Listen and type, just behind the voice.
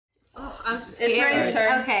I'm scared. It's Ray's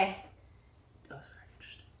turn. Okay. That was very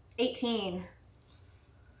interesting. 18.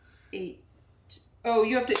 8. Oh,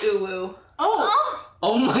 you have to UwU. Oh!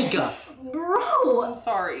 Oh my god. Bro! I'm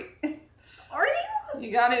sorry. Are you?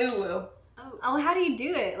 You gotta UwU. Oh, how do you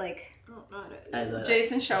do it? Like, I don't know how to.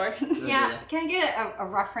 Jason, show her. yeah, can I get a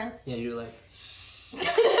reference? Yeah, you're like. I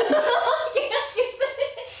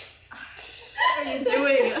can't do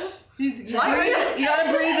What are you doing? You gotta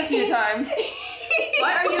breathe a few times.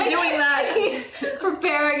 Why are you doing that? He's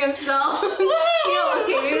preparing himself.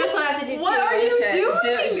 Okay, maybe that's what I have to do too. What are you Okay,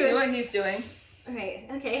 doing? do what he's doing.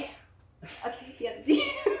 Okay. Yeah.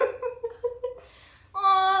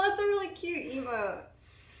 Aw, that's a really cute emote.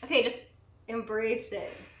 Okay, just embrace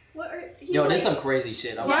it. What are Yo, there's some crazy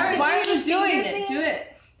shit. Why are you doing finger it? thing? Do it.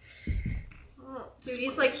 Dude,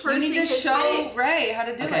 he's like You pursing need to his show face. Ray how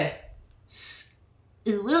to do Okay.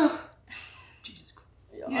 It will. Jesus Christ.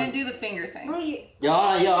 it. You didn't do the finger thing. Yo,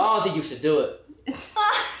 I don't think you should do it.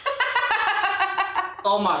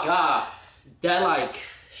 Oh my god. That like.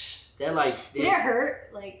 Did it hurt?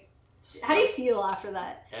 Like, how do you feel after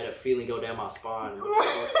that? I had a feeling go down my spine.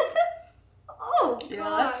 Oh, Yeah,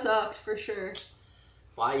 God. that sucked for sure.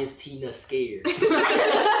 Why is Tina scared? I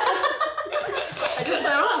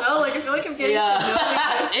don't know. Like, I feel like I'm getting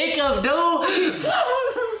Icum, dude.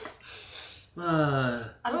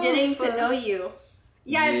 I'm getting to know you.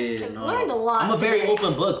 Yeah, I've learned a lot. I'm a very today.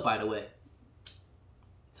 open book, by the way.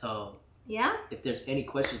 So, Yeah? if there's any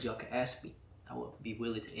questions y'all can ask me, I will be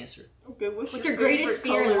willing to answer. Okay, What's your greatest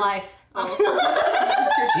fear color? in life? What's your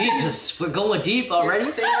Jesus, we're going deep already.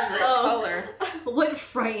 Your favorite color. What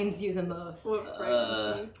frightens you the most? What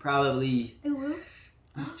frightens Probably. UwU?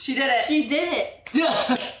 She did it. you? She did it. Hey,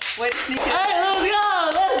 Way to sneak it.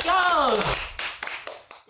 let's go! Let's go!